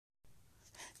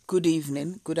Good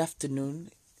evening, good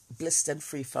afternoon, blessed and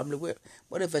free family,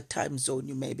 whatever time zone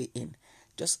you may be in.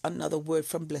 Just another word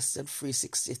from Blessed and Free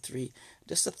 63.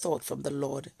 Just a thought from the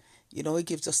Lord. You know, He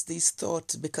gives us these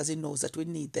thoughts because He knows that we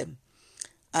need them.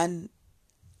 And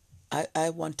I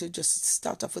want to just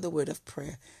start off with a word of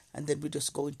prayer, and then we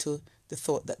just go into the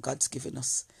thought that God's given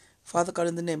us. Father God,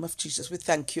 in the name of Jesus, we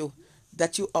thank you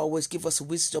that you always give us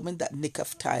wisdom in that nick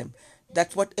of time.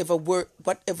 That whatever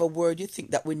word you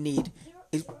think that we need,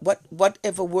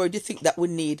 whatever word you think that we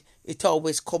need, it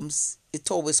always comes.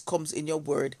 It always comes in your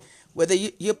word. Whether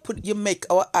you make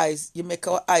our eyes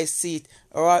see it,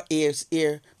 or our ears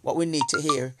hear what we need to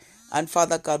hear. And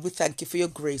Father God, we thank you for your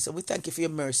grace, and we thank you for your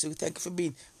mercy. We thank you for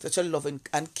being such a loving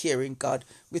and caring God.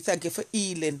 We thank you for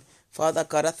healing, Father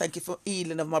God. I thank you for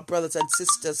healing of my brothers and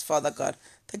sisters, Father God.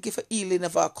 Thank you for healing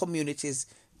of our communities.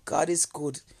 God is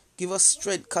good. Give us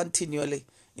strength continually.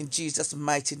 In Jesus'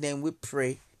 mighty name we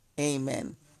pray.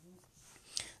 Amen.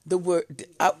 The word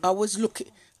I was looking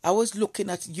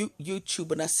at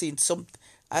YouTube, and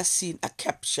I seen a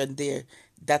caption there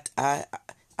that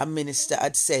a minister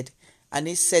had said, and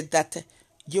he said that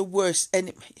your worst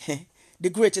enemy, the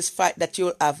greatest fight that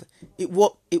you'll have, it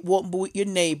won't be with your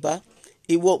neighbor,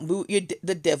 it won't be with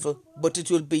the devil, but it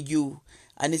will be you.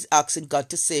 And he's asking God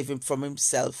to save him from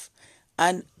himself.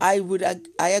 And I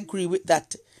agree with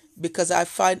that, because I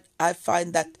find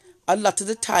that a lot of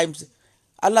the times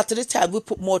we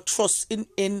put more trust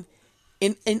in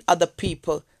other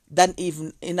people than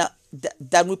even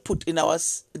than we put in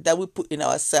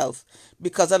ourselves.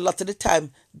 Because a lot of the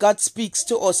time God speaks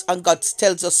to us and God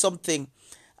tells us something,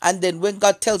 and then when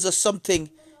God tells us something,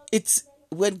 it's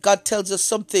when God tells us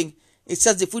something, it's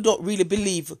as if we don't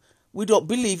believe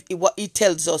in what He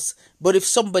tells us. But if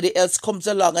somebody else comes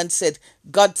along and said,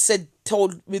 God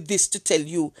told me this to tell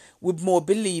you, we more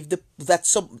believe the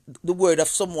word of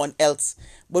someone else.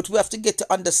 But we have to get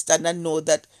to understand and know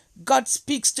that God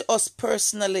speaks to us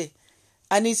personally,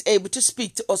 and He's able to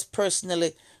speak to us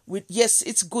personally. Yes,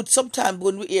 it's good sometimes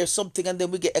when we hear something and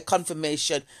then we get a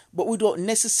confirmation, but we don't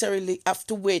necessarily have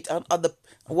to wait on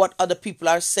what other people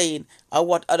are saying, or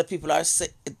what other people are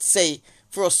say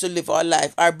for us to live our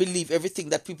life. I believe everything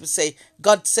that people say.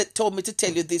 God told me to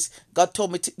tell you this. God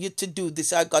told me you to do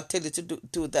this. Or God tell you to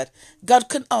do that. God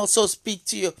can also speak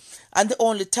to you, and the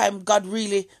only time God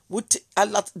really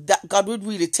God would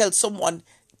really tell someone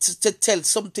to tell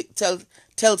something,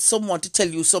 tell someone to tell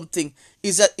you something,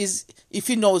 is if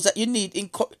He knows that you need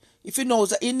if He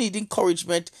knows that you need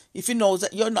encouragement, if He knows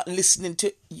that you're not listening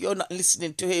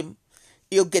to Him,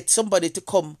 He'll get somebody to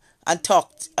come and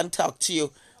talk to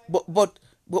you.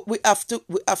 But we have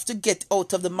to get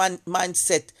out of the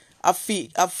mindset of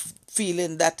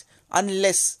feeling that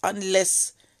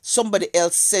unless somebody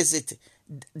else says it,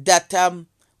 that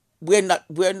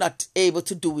we're not able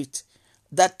to do it.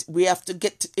 That we have to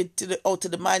get out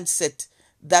of the mindset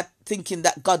that thinking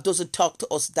that God doesn't talk to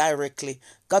us directly.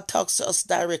 God talks to us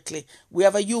directly. We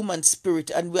have a human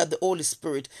spirit and we have the Holy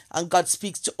Spirit, and God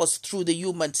speaks to us through the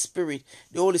human spirit.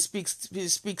 The Holy Spirit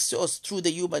speaks to us through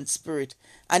the human spirit,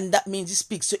 and that means He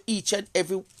speaks to each and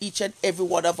every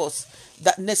one of us.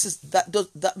 That means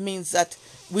that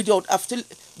we don't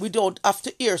have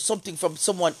to hear something from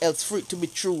someone else for it to be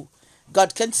true.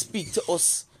 God can speak to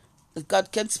us.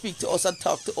 God can speak to us and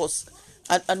talk to us,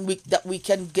 and we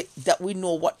can get that we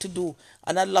know what to do.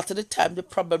 And a lot of the time the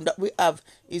problem that we have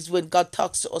is when God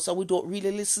talks to us and we don't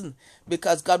really listen,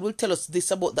 because God will tell us this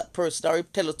about that person, or He'll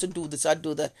tell us to do this or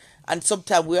do that, and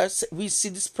sometimes we see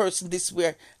this person this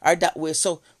way or that way,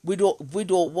 so we don't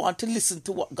want to listen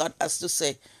to what God has to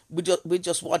say. We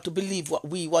just want to believe what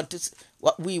we want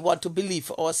to believe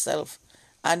for ourselves,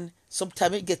 and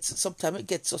sometimes it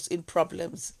gets us in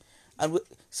problems. And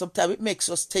sometimes it makes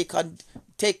us take on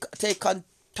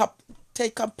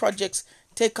projects,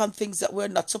 take on things that we're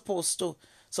not supposed to.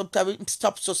 Sometimes it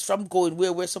stops us from going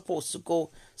where we're supposed to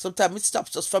go. Sometimes it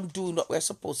stops us from doing what we're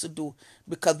supposed to do,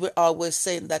 because we're always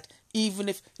saying that even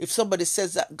if somebody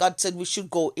says that God said we should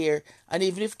go here, and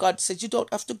even if God says you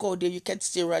don't have to go there, you can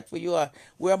stay right where you are,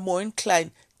 we're more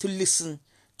inclined to listen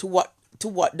to what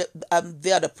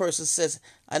the other person says,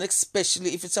 and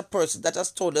especially if it's a person that has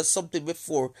told us something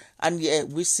before, and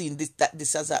we've seen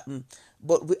this has happened.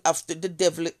 But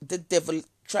the devil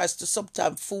tries to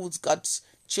sometimes fool God's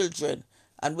children,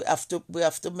 and we have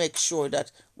to make sure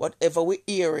that whatever we're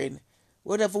hearing,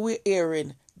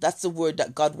 that's the word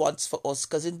that God wants for us.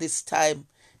 Because in this time,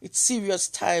 it's serious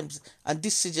times, and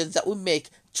decisions that we make,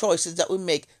 choices that we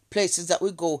make, places that we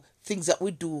go, things that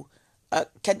we do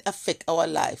can affect our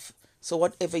life. So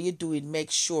whatever you're doing, make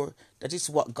sure that is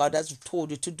what God has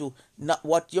told you to do, not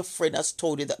what your friend has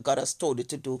told you that God has told you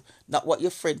to do, not what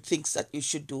your friend thinks that you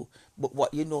should do, but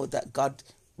what you know that God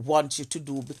wants you to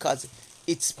do, because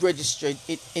it's registered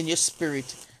in your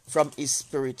spirit from His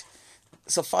Spirit.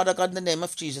 So, Father God, in the name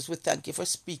of Jesus, we thank you for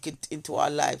speaking into our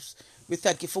lives. We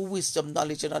thank you for wisdom,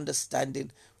 knowledge, and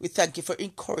understanding. We thank you for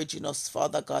encouraging us,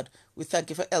 Father God. We thank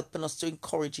you for helping us to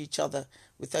encourage each other.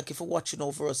 We thank you for watching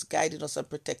over us, guiding us, and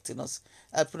protecting us,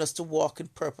 helping us to walk in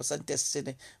purpose and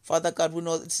destiny. Father God, we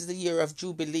know this is the year of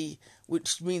Jubilee,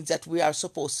 which means that we are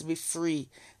supposed to be free.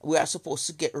 We are supposed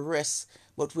to get rest,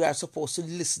 but we are supposed to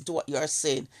listen to what you are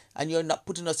saying. And you're not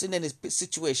putting us in any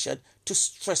situation to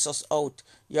stress us out.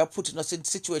 You're putting us in a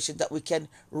situation that we can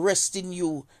rest in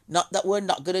you. Not that we're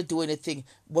not going to do anything,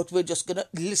 but we're just going to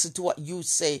listen to what you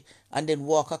say and then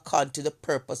walk according to the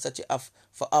purpose that you have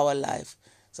for our life.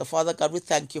 So, Father God, we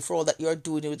thank you for all that you're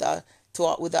doing with our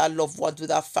loved ones,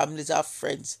 with our families, our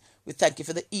friends. We thank you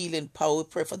for the healing power. We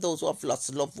pray for those who have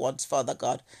lost loved ones, Father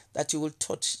God, that you will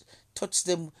touch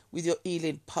them with your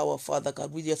healing power, Father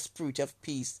God, with your spirit of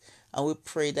peace. And we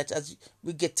pray that as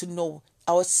we get to know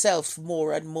ourselves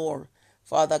more and more,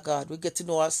 Father God, we get to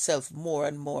know ourselves more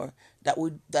and more, that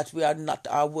we are not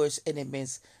our worst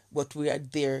enemies, but we are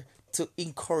there to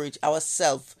encourage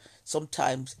ourselves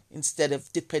sometimes instead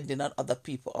of depending on other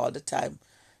people all the time.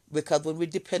 Because when we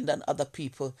depend on other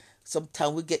people,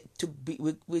 sometimes we get to be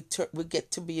we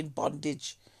get to be in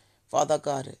bondage, Father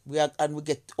God. We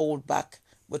get hold back.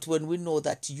 But when we know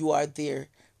that you are there,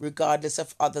 regardless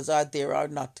if others are there or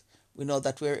not, we know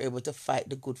that we are able to fight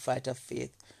the good fight of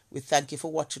faith. We thank you for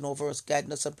watching over us,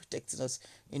 guiding us, and protecting us.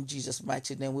 In Jesus'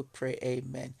 mighty name we pray,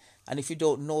 amen. And if you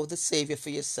don't know the Savior for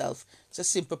yourself, it's a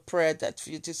simple prayer that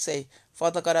for you to say,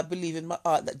 Father God, I believe in my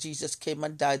heart that Jesus came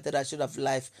and died that I should have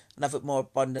life and have it more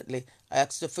abundantly. I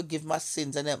ask you to forgive my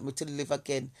sins and help me to live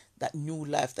again that new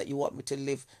life that you want me to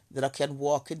live, that I can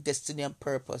walk in destiny and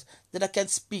purpose, that I can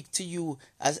speak to you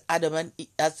as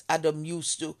Adam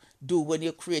used to do when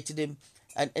you created him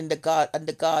and in the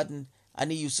garden,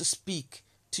 and he used to speak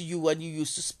to you and you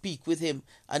used to speak with him,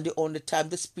 and the only time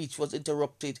the speech was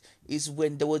interrupted is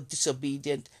when they were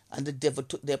disobedient and the devil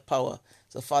took their power.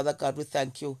 So, Father God, we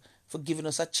thank you for giving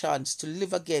us a chance to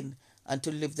live again and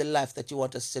to live the life that you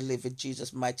want us to live. In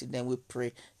Jesus' mighty name we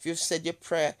pray. If you've said your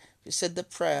prayer, if you said the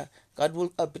prayer, God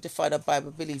will help you to find a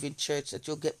Bible believing church that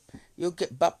you'll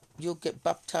get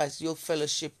baptized, you'll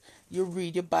fellowship, you'll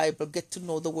read your Bible, get to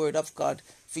know the Word of God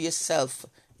for yourself,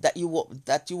 that you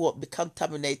won't be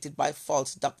contaminated by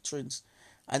false doctrines.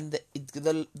 And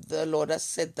the Lord has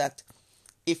said that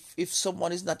if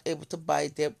someone is not able to buy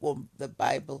the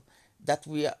Bible, that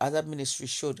we as a ministry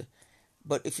should.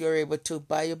 But if you're able to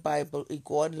buy a Bible, you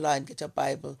go online, get a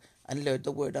Bible, and learn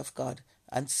the Word of God,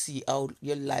 and see how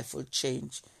your life will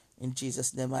change. In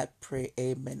Jesus' name I pray,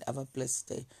 amen. Have a blessed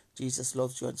day. Jesus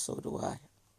loves you, and so do I.